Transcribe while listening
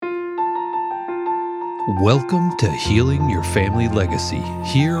Welcome to Healing Your Family Legacy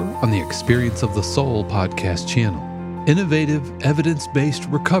here on the Experience of the Soul podcast channel. Innovative, evidence-based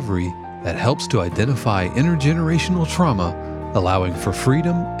recovery that helps to identify intergenerational trauma, allowing for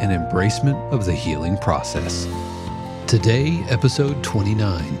freedom and embracement of the healing process. Today, episode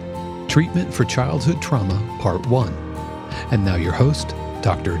 29, Treatment for Childhood Trauma, Part 1. And now your host,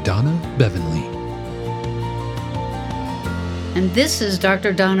 Dr. Donna Bevanley. And this is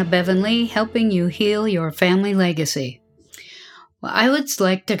Dr. Donna Bevanley helping you heal your family legacy. Well, I would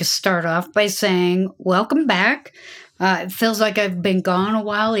like to start off by saying welcome back. It feels like I've been gone a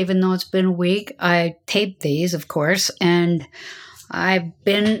while, even though it's been a week. I taped these, of course, and I've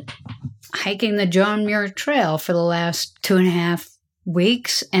been hiking the John Muir Trail for the last 2.5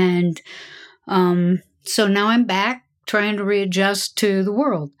 weeks. And so now I'm back trying to readjust to the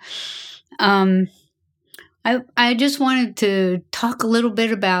world. I just wanted to talk a little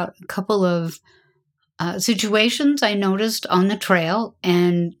bit about a couple of situations I noticed on the trail,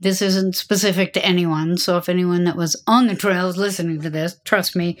 and this isn't specific to anyone, so if anyone that was on the trail is listening to this,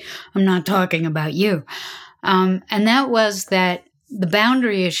 trust me, I'm not talking about you. And that was that the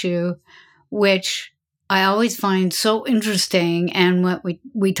boundary issue, which I always find so interesting, and what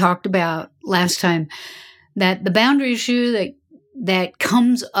we talked about last time, that the boundary issue that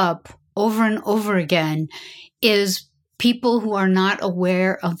comes up over and over again is people who are not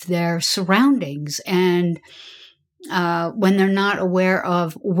aware of their surroundings, and when they're not aware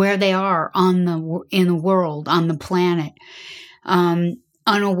of where they are in the world, on the planet,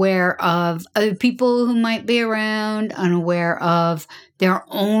 unaware of other people who might be around, unaware of their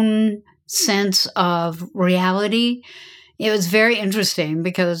own sense of reality. It was very interesting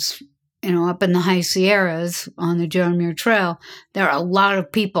because up in the high Sierras on the John Muir Trail, there are a lot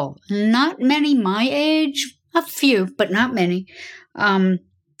of people, not many my age, a few, but not many.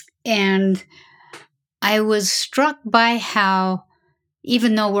 And I was struck by how,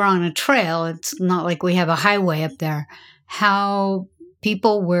 even though we're on a trail, it's not like we have a highway up there, how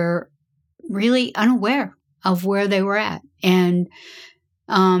people were really unaware of where they were at. And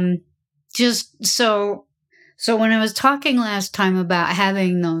just so when I was talking last time about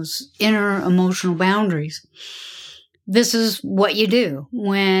having those inner emotional boundaries, this is what you do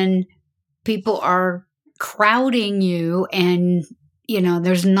when people are crowding you and,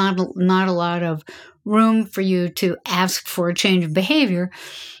 there's not a lot of room for you to ask for a change of behavior,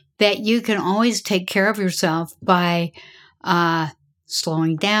 that you can always take care of yourself by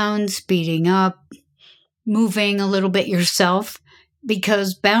slowing down, speeding up, moving a little bit yourself,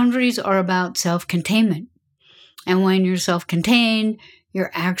 because boundaries are about self-containment. And when you're self-contained, you're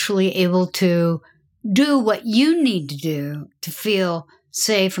actually able to do what you need to do to feel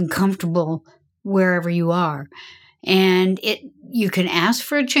safe and comfortable wherever you are. And you can ask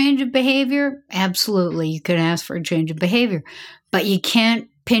for a change of behavior. Absolutely, you can ask for a change of behavior. But you can't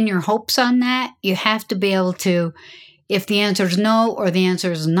pin your hopes on that. You have to be able to, if the answer is no or the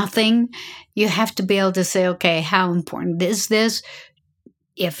answer is nothing, you have to be able to say, okay, how important is this?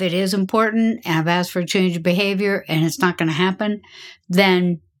 If it is important and I've asked for a change of behavior and it's not going to happen,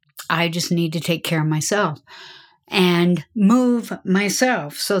 then I just need to take care of myself and move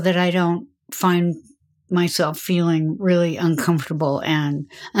myself so that I don't find myself feeling really uncomfortable and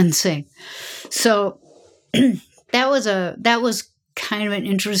unsafe. So that was kind of an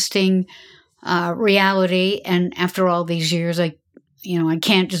interesting reality. And after all these years, I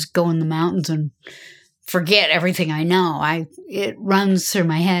can't just go in the mountains and forget everything I know. It runs through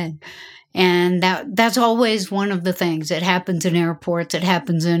my head. And that's always one of the things. It happens in airports. It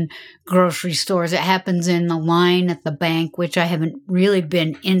happens in grocery stores. It happens in the line at the bank, which I haven't really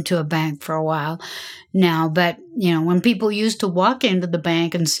been into a bank for a while now. But, when people used to walk into the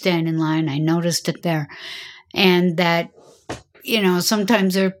bank and stand in line, I noticed it there. And that,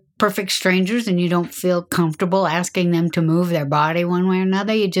 sometimes they're perfect strangers and you don't feel comfortable asking them to move their body one way or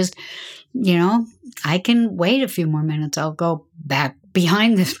another. You just, I can wait a few more minutes. I'll go back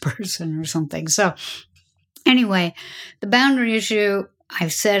behind this person or something. So anyway, the boundary issue,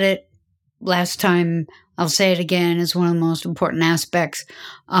 I've said it last time, I'll say it again, is one of the most important aspects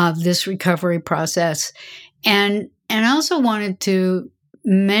of this recovery process. And I also wanted to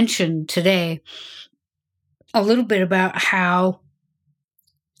mention today a little bit about how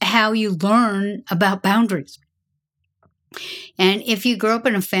you learn about boundaries. And if you grow up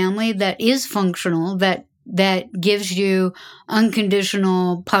in a family that is functional, that gives you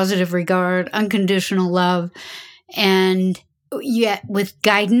unconditional positive regard, unconditional love, and yet with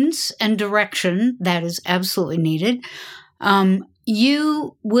guidance and direction that is absolutely needed,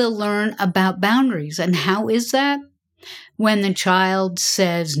 you will learn about boundaries. And how is that? When the child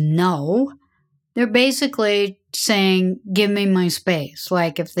says no, they're basically saying, give me my space.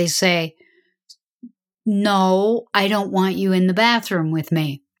 Like if they say, no, I don't want you in the bathroom with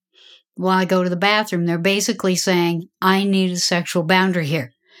me while I go to the bathroom, they're basically saying, I need a sexual boundary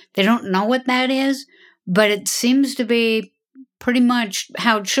here. They don't know what that is, but it seems to be pretty much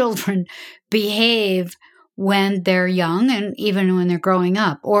how children behave when they're young and even when they're growing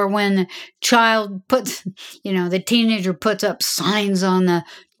up, or when the child puts, the teenager puts up signs on the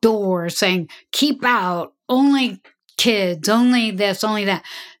door saying, keep out, only kids, only this, only that.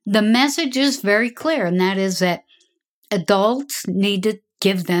 The message is very clear, and that is that adults need to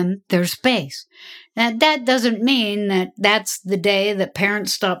give them their space. Now, that doesn't mean that that's the day that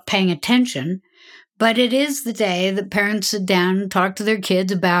parents stop paying attention, but it is the day that parents sit down and talk to their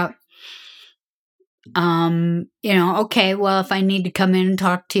kids about, okay, well, if I need to come in and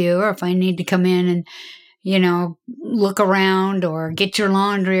talk to you, or if I need to come in and, look around or get your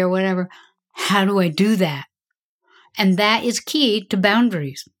laundry or whatever, how do I do that? And that is key to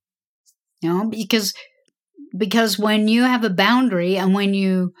boundaries, because when you have a boundary and when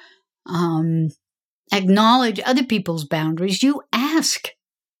you acknowledge other people's boundaries, you ask.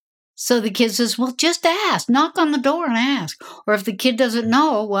 So the kid says, well, just ask. Knock on the door and ask. Or if the kid doesn't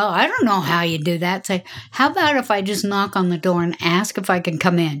know, well, I don't know how you do that. Say, how about if I just knock on the door and ask if I can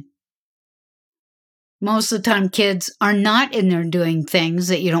come in? Most of the time, kids are not in there doing things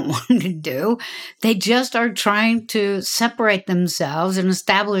that you don't want them to do. They just are trying to separate themselves and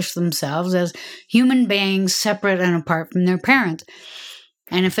establish themselves as human beings separate and apart from their parents.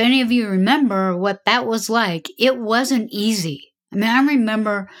 And if any of you remember what that was like, it wasn't easy. I mean, I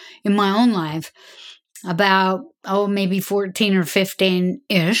remember in my own life about, maybe 14 or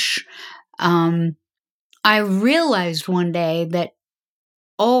 15-ish, I realized one day that,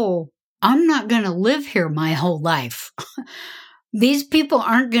 I'm not going to live here my whole life. These people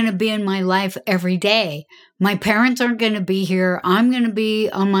aren't going to be in my life every day. My parents aren't going to be here. I'm going to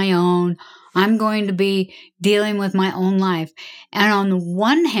be on my own. I'm going to be dealing with my own life. And on the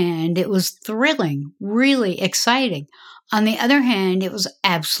one hand, it was thrilling, really exciting. On the other hand, it was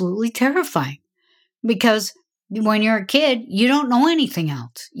absolutely terrifying because when you're a kid, you don't know anything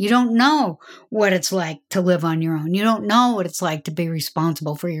else. You don't know what it's like to live on your own. You don't know what it's like to be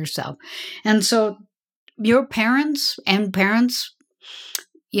responsible for yourself. And so your parents, if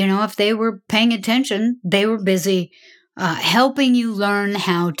they were paying attention, they were busy helping you learn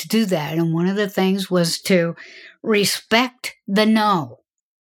how to do that. And one of the things was to respect the no.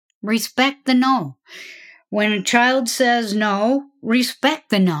 Respect the no. When a child says no, respect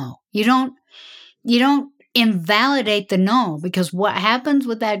the no. You don't invalidate the no, because what happens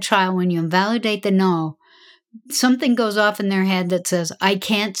with that child when you invalidate the no, something goes off in their head that says, I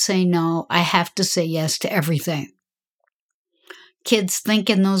can't say no, I have to say yes to everything. Kids think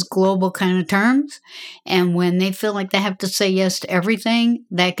in those global kind of terms, and when they feel like they have to say yes to everything,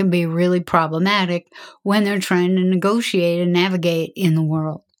 that can be really problematic when they're trying to negotiate and navigate in the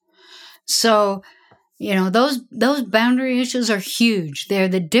world. So, those boundary issues are huge. They're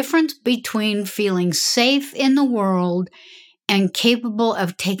the difference between feeling safe in the world and capable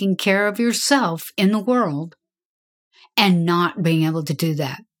of taking care of yourself in the world and not being able to do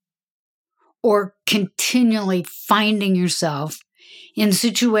that. Or continually finding yourself in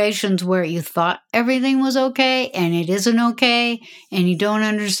situations where you thought everything was okay and it isn't okay, and you don't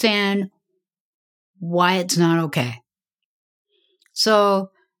understand why it's not okay.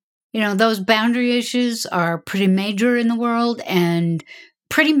 So, those boundary issues are pretty major in the world and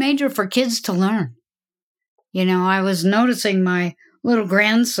pretty major for kids to learn. I was noticing my little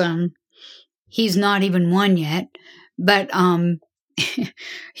grandson, he's not even 1 yet, but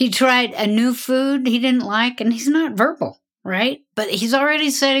he tried a new food he didn't like, and he's not verbal, right? But he's already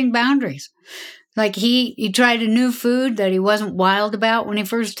setting boundaries. Like he tried a new food that he wasn't wild about when he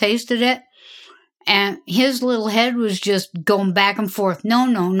first tasted it. And his little head was just going back and forth. No,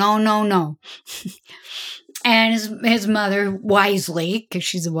 no, no, no, no. And his mother, wisely, because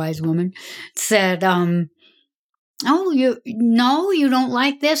she's a wise woman, said, you don't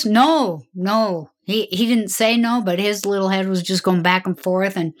like this? No. He didn't say no, but his little head was just going back and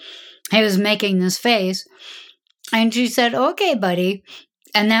forth, and he was making this face. And she said, okay, buddy.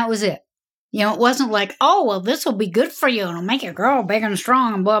 And that was it. It wasn't like, this will be good for you and it'll make you grow big and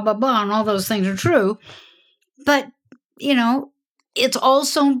strong and blah, blah, blah, and all those things are true. But, it's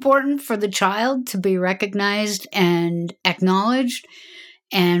also important for the child to be recognized and acknowledged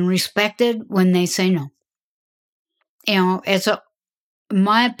and respected when they say no. In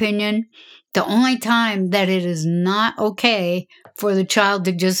my opinion, the only time that it is not okay for the child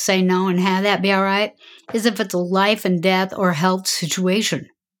to just say no and have that be all right is if it's a life and death or health situation.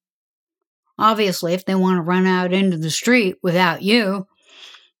 obviously, if they want to run out into the street without you,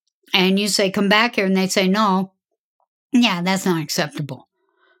 and you say, come back here, and they say no, yeah, that's not acceptable.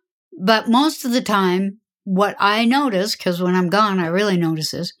 But most of the time, what I notice, because when I'm gone, I really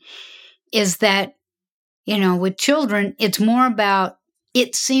notice this, is that, with children,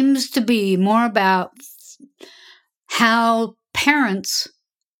 it seems to be more about how parents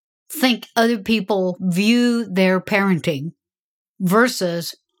think other people view their parenting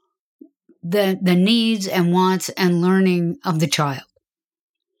versus the needs and wants and learning of the child.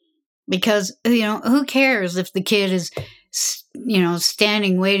 Because, who cares if the kid is,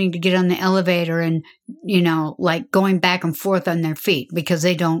 standing waiting to get on the elevator and, like going back and forth on their feet because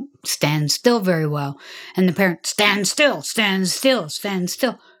they don't stand still very well. And the parent, stand still, stand still, stand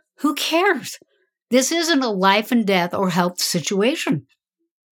still. Who cares? This isn't a life and death or health situation.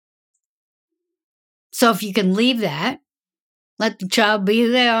 So if you can leave that, let the child be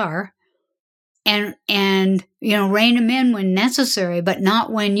who they are, and rein them in when necessary, but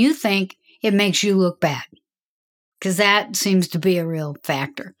not when you think it makes you look bad, because that seems to be a real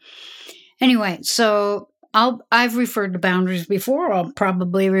factor. Anyway, so I've referred to boundaries before. I'll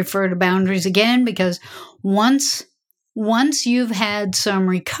probably refer to boundaries again, because once you've had some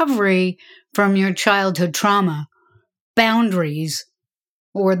recovery from your childhood trauma, boundaries,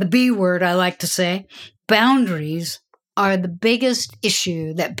 or the B word I like to say, boundaries are the biggest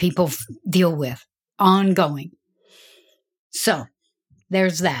issue that people deal with ongoing. So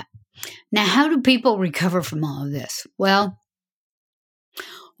there's that. Now, how do people recover from all of this? Well,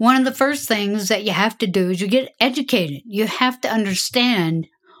 one of the first things that you have to do is you get educated. You have to understand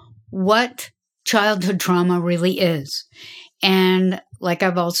what childhood trauma really is. And like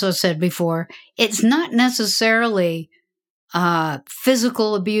I've also said before, it's not necessarily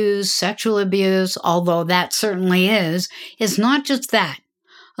physical abuse, sexual abuse, although that certainly is. It's not just that.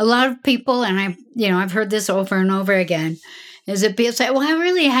 A lot of people, and I've heard this over and over again, is that people say, well, I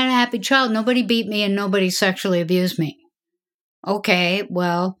really had a happy child. Nobody beat me and nobody sexually abused me. Okay,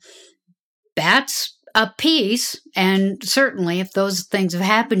 well, that's a piece. And certainly if those things have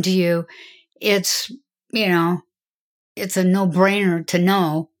happened to you, it's a no-brainer to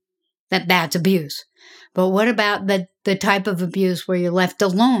know that that's abuse. But what about the type of abuse where you're left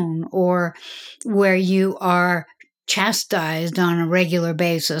alone, or where you are chastised on a regular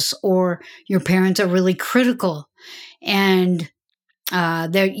basis, or your parents are really critical and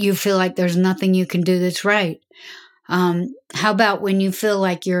you feel like there's nothing you can do that's right? How about when you feel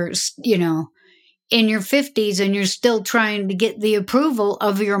like you're, in your 50s and you're still trying to get the approval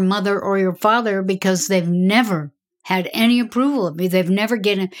of your mother or your father because they've never had any approval of you. They've never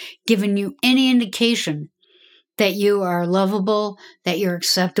given you any indication that you are lovable, that you're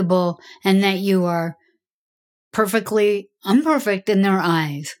acceptable, and that you are perfectly imperfect in their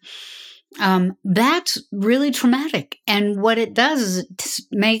eyes. That's really traumatic. And what it does is it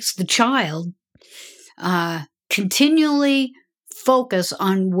makes the child continually focus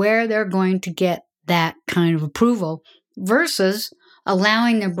on where they're going to get that kind of approval versus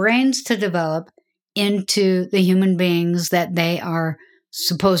allowing their brains to develop into the human beings that they are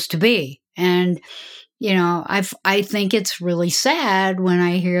supposed to be. And, I think it's really sad when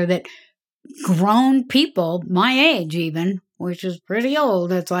I hear that grown people, my age even, which is pretty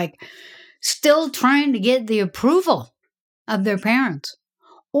old, it's like still trying to get the approval of their parents,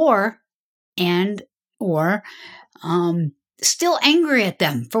 or still angry at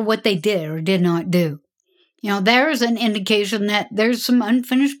them for what they did or did not do. There's an indication that there's some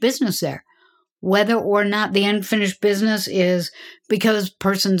unfinished business there. Whether or not the unfinished business is because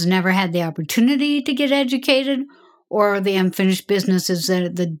persons never had the opportunity to get educated, or the unfinished business is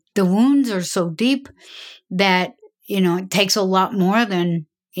that the wounds are so deep that, it takes a lot more than,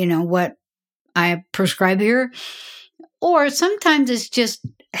 what I prescribe here. Or sometimes it's just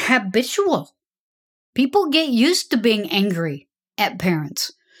habitual. People get used to being angry at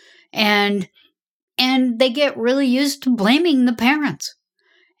parents, and they get really used to blaming the parents.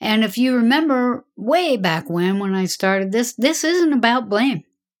 And if you remember way back when I started this isn't about blame.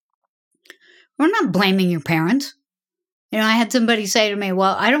 We're not blaming your parents. I had somebody say to me,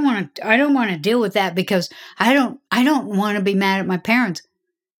 well, I don't want to deal with that because I don't want to be mad at my parents.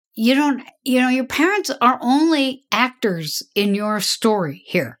 Your parents are only actors in your story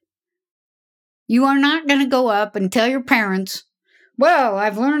here. You are not going to go up and tell your parents, well,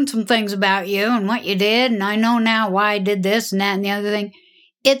 I've learned some things about you and what you did, and I know now why I did this and that and the other thing.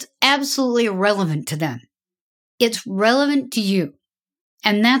 It's absolutely irrelevant to them. It's relevant to you.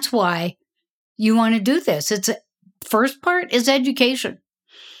 And that's why you want to do this. First part is education.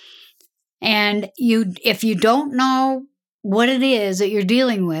 And if you don't know what it is that you're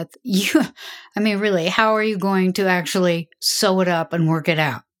dealing with, really, how are you going to actually sew it up and work it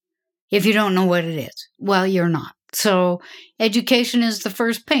out if you don't know what it is? Well, you're not. So education is the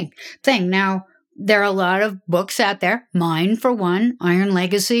first thing. Now, there are a lot of books out there. Mine, for one, Iron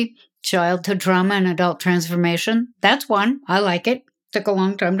Legacy, Childhood Trauma and Adult Transformation. That's one. I like it. Took a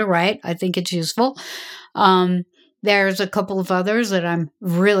long time to write. I think it's useful. There's a couple of others that I'm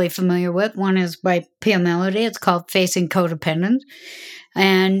really familiar with. One is by Pia Mellody. It's called Facing Codependence.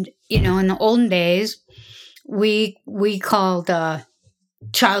 And, in the olden days, we called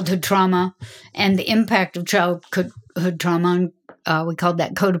childhood trauma and the impact of childhood trauma, we called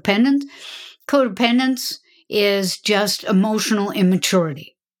that codependence. Codependence is just emotional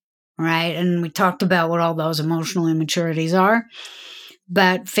immaturity, right? And we talked about what all those emotional immaturities are.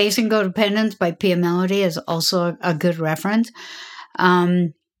 But Facing Codependence by Pia Mellody is also a good reference.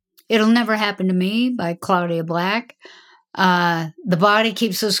 It'll Never Happen to Me by Claudia Black. The Body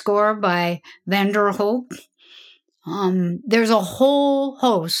Keeps the Score by van der Kolk. There's a whole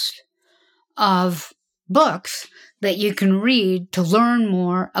host of books that you can read to learn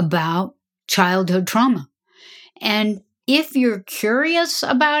more about childhood trauma. And if you're curious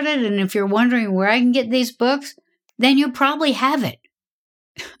about it, and if you're wondering where I can get these books, then you probably have it.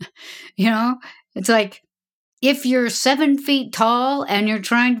 It's like if you're 7 feet tall and you're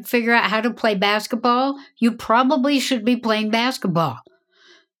trying to figure out how to play basketball, you probably should be playing basketball.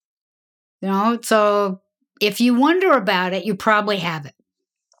 So if you wonder about it, you probably have it.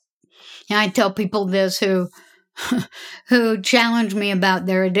 And I tell people this who challenge me about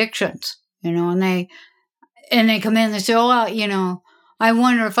their addictions, and they come in and they say, oh, well, I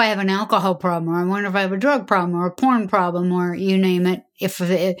wonder if I have an alcohol problem, or I wonder if I have a drug problem, or a porn problem, or you name it.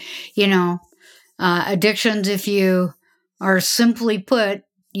 Addictions, if you are simply put,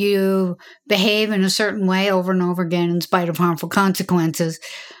 you behave in a certain way over and over again in spite of harmful consequences.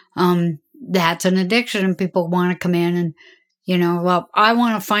 That's an addiction, and people want to come in and, I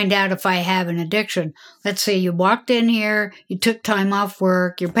want to find out if I have an addiction. Let's say you walked in here, you took time off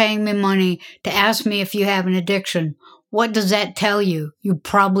work, you're paying me money to ask me if you have an addiction. What does that tell you? You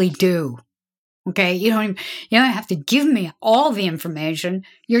probably do. Okay? You don't have to give me all the information.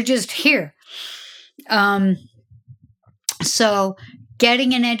 You're just here. So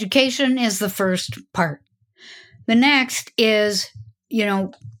getting an education is the first part. The next is,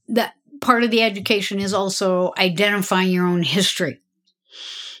 that part of the education is also identifying your own history.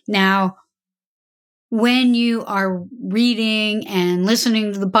 Now, when you are reading and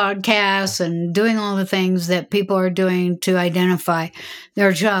listening to the podcasts and doing all the things that people are doing to identify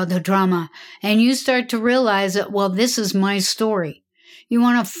their childhood trauma, and you start to realize that, well, this is my story. You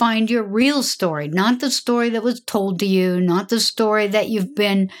want to find your real story, not the story that was told to you, not the story that you've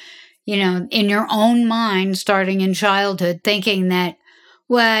been, in your own mind starting in childhood thinking that,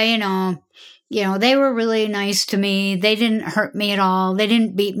 well, they were really nice to me. They didn't hurt me at all. They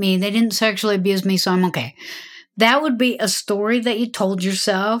didn't beat me. They didn't sexually abuse me, so I'm okay. That would be a story that you told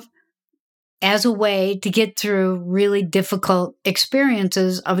yourself as a way to get through really difficult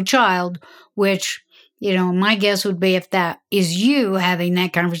experiences of a child, which, my guess would be if that is you having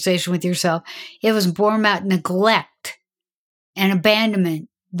that conversation with yourself, it was more about neglect and abandonment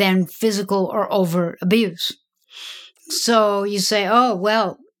than physical or overt abuse. So you say, oh,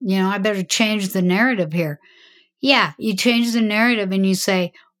 well, I better change the narrative here. Yeah, you change the narrative and you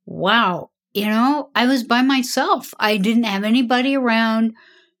say, wow, I was by myself. I didn't have anybody around.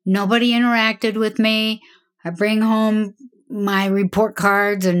 Nobody interacted with me. I bring home my report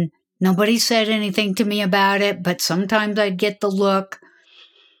cards and nobody said anything to me about it, but sometimes I'd get the look,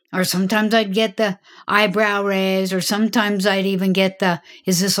 or sometimes I'd get the eyebrow raise, or sometimes I'd even get the,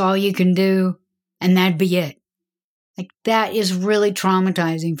 is this all you can do? And that'd be it. Like, that is really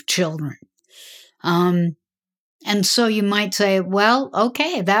traumatizing for children. And so you might say, well,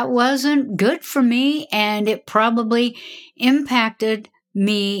 okay, that wasn't good for me, and it probably impacted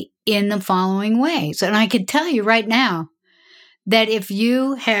me in the following ways. And I could tell you right now that if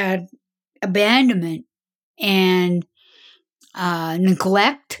you had abandonment and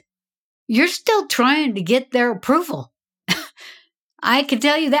neglect, you're still trying to get their approval. I can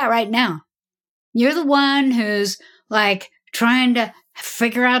tell you that right now. You're the one who's like trying to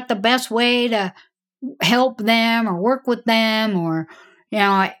figure out the best way to help them or work with them, or,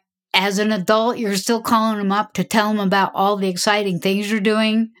 as an adult, you're still calling them up to tell them about all the exciting things you're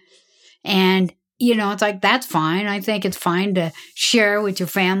doing. And, it's like, that's fine. I think it's fine to share with your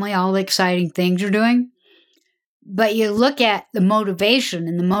family all the exciting things you're doing. But you look at the motivation,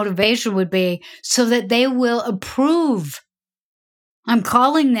 and the motivation would be so that they will approve. I'm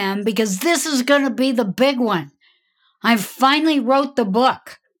calling them because this is going to be the big one. I finally wrote the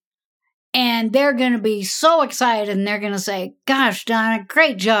book. And they're going to be so excited and they're going to say, gosh, Donna,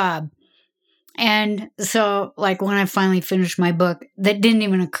 great job. And so, like, when I finally finished my book, that didn't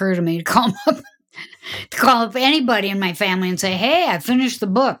even occur to me to call up anybody in my family and say, hey, I finished the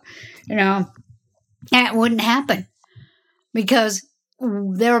book. That wouldn't happen because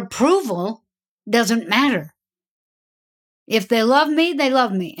their approval doesn't matter. If they love me, they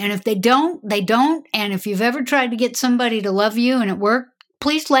love me. And if they don't, they don't. And if you've ever tried to get somebody to love you and it worked,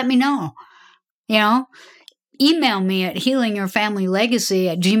 please let me know. Email me at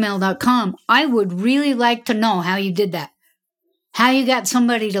healingyourfamilylegacy@gmail.com. I would really like to know how you did that. How you got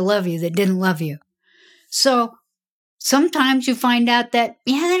somebody to love you that didn't love you. So sometimes you find out that,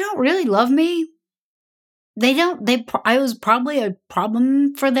 they don't really love me. I was probably a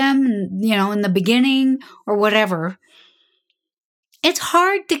problem for them, in the beginning or whatever. It's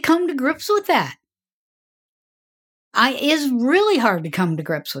hard to come to grips with that. It's really hard to come to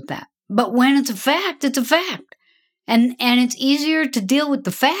grips with that. But when it's a fact, it's a fact. And it's easier to deal with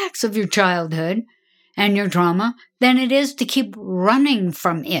the facts of your childhood and your trauma than it is to keep running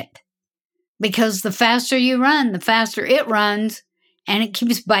from it. Because the faster you run, the faster it runs, and it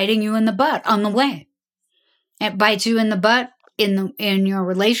keeps biting you in the butt on the way. It bites you in the butt in your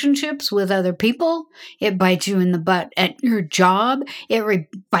relationships with other people. It bites you in the butt at your job. It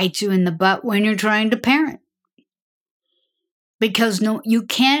bites you in the butt when you're trying to parent. Because you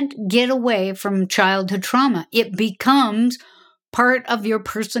can't get away from childhood trauma. It becomes part of your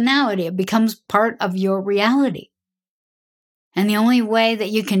personality. It becomes part of your reality. And the only way that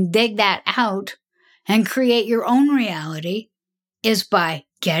you can dig that out and create your own reality is by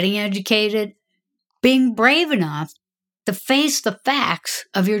getting educated, being brave enough to face the facts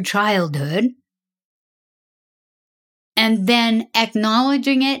of your childhood, and then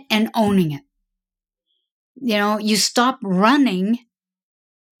acknowledging it and owning it. You stop running.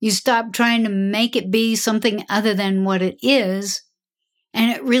 You stop trying to make it be something other than what it is.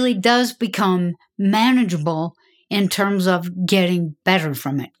 And it really does become manageable in terms of getting better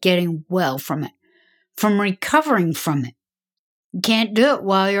from it, getting well from it, from recovering from it. You can't do it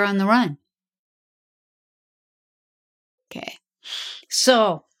while you're on the run. Okay.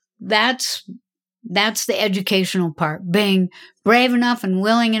 So that's the educational part, being brave enough and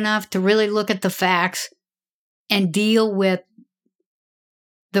willing enough to really look at the facts and deal with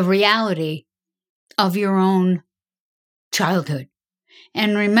the reality of your own childhood.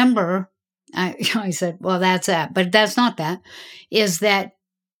 And remember, I said, well, that's that, but that's not that, is that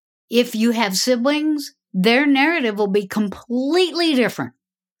if you have siblings, their narrative will be completely different.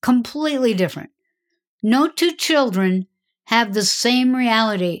 Completely different. No two children have the same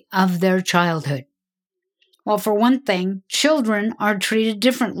reality of their childhood. Well, for one thing, children are treated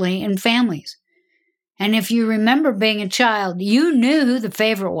differently in families. And if you remember being a child, you knew who the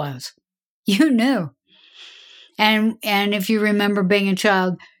favorite was. You knew. And if you remember being a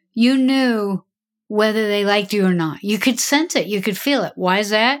child, you knew whether they liked you or not. You could sense it. You could feel it. Why is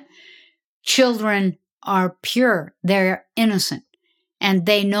that? Children are pure. They're innocent. And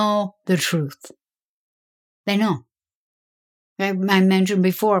they know the truth. They know. I mentioned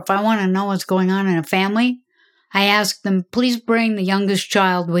before, if I want to know what's going on in a family, I ask them, please bring the youngest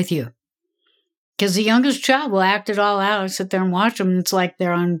child with you. Because the youngest child will act it all out. I sit there and watch them, and it's like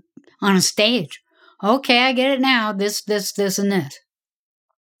they're on a stage. Okay, I get it now. This, and this.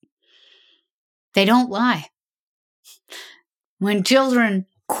 They don't lie. When children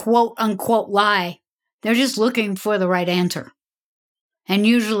quote unquote lie, they're just looking for the right answer. And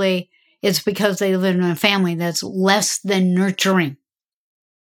usually it's because they live in a family that's less than nurturing.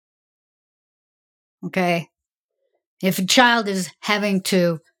 Okay? If a child is having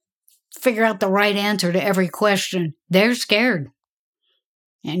to figure out the right answer to every question, they're scared.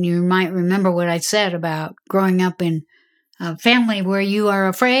 And you might remember what I said about growing up in a family where you are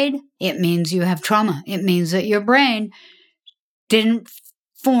afraid. It means you have trauma. It means that your brain didn't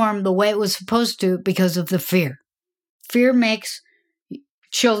form the way it was supposed to because of the fear. Fear makes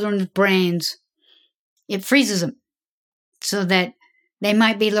children's brains, it freezes them so that they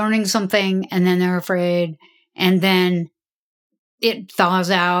might be learning something and then they're afraid, and then it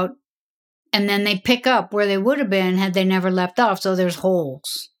thaws out, and then they pick up where they would have been had they never left off. So there's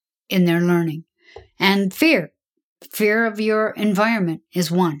holes in their learning. And fear of your environment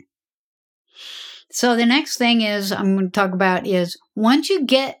is one. So the next thing is I'm going to talk about is once you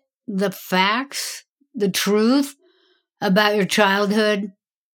get the facts, the truth about your childhood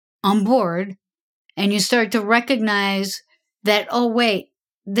on board, and you start to recognize that, oh, wait,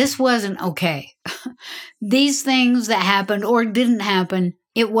 this wasn't okay. These things that happened or didn't happen,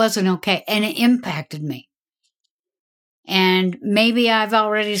 it wasn't okay, and it impacted me. And maybe I've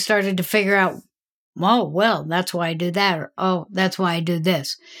already started to figure out, oh, well, that's why I do that. Or, oh, that's why I do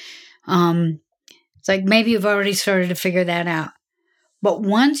this. It's like maybe you've already started to figure that out. But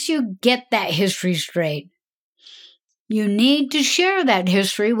once you get that history straight, you need to share that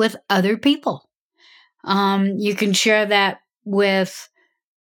history with other people. You can share that with,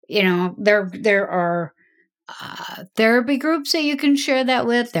 there are therapy groups that you can share that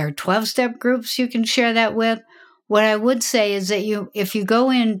with. There are 12-step groups you can share that with. What I would say is that if you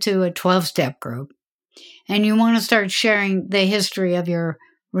go into a 12-step group and you want to start sharing the history of your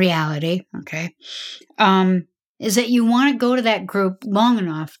reality, okay, is that you want to go to that group long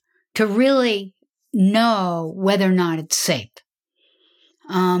enough to really know whether or not it's safe.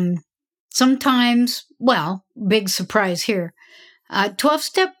 Sometimes, big surprise here,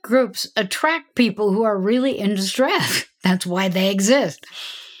 12-step groups attract people who are really in distress. That's why they exist.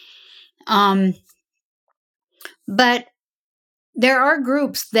 But there are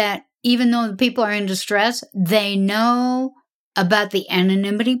groups that, even though the people are in distress, they know about the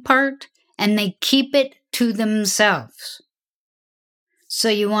anonymity part and they keep it to themselves. So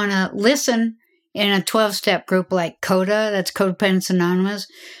you want to listen in a 12-step group like CODA, that's Codependence Anonymous,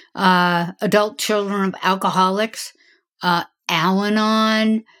 Adult Children of Alcoholics,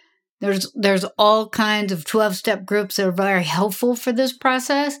 Al-Anon. There's all kinds of 12-step groups that are very helpful for this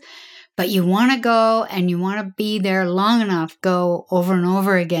process. But you want to go and you want to be there long enough, go over and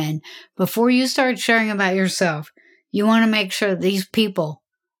over again. Before you start sharing about yourself, you want to make sure that these people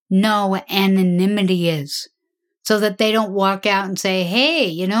know what anonymity is so that they don't walk out and say,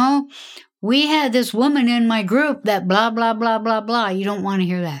 hey, we had this woman in my group that blah, blah, blah, blah, blah. You don't want to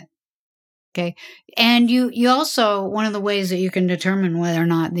hear that. Okay. And you also, one of the ways that you can determine whether or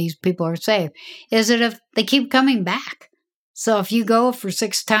not these people are safe is that if they keep coming back. So if you go for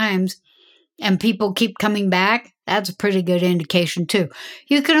 6 times and people keep coming back, that's a pretty good indication too.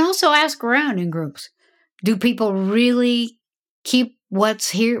 You can also ask around in groups. Do people really keep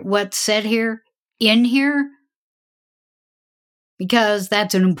what's said here in here? Because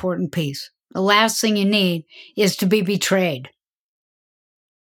that's an important piece. The last thing you need is to be betrayed.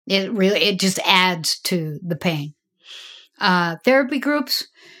 It just adds to the pain. Therapy groups,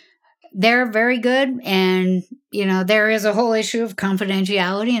 they're very good. And, there is a whole issue of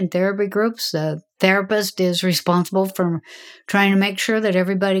confidentiality in therapy groups. The therapist is responsible for trying to make sure that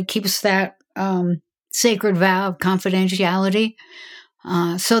everybody keeps that sacred vow of confidentiality.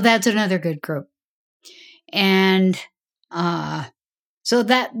 So that's another good group. And so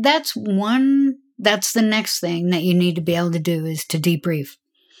that's the next thing that you need to be able to do is to debrief.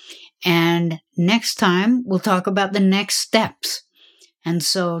 And next time, we'll talk about the next steps. And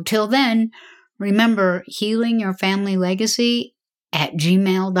so till then, remember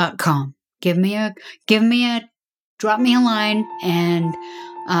healingyourfamilylegacy@gmail.com. Drop me a line and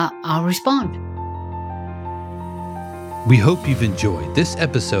I'll respond. We hope you've enjoyed this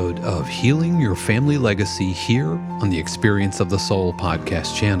episode of Healing Your Family Legacy here on the Experience of the Soul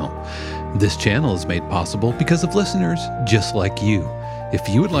podcast channel. This channel is made possible because of listeners just like you. If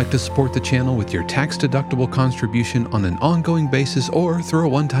you would like to support the channel with your tax-deductible contribution on an ongoing basis or through a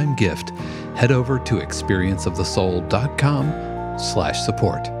one-time gift, head over to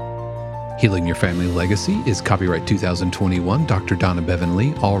experienceofthesoul.com/support. Healing Your Family Legacy is copyright 2021, Dr. Donna Bevan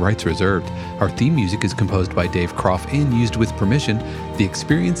Lee, all rights reserved. Our theme music is composed by Dave Croft and used with permission. The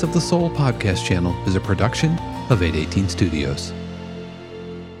Experience of the Soul podcast channel is a production of 818 Studios.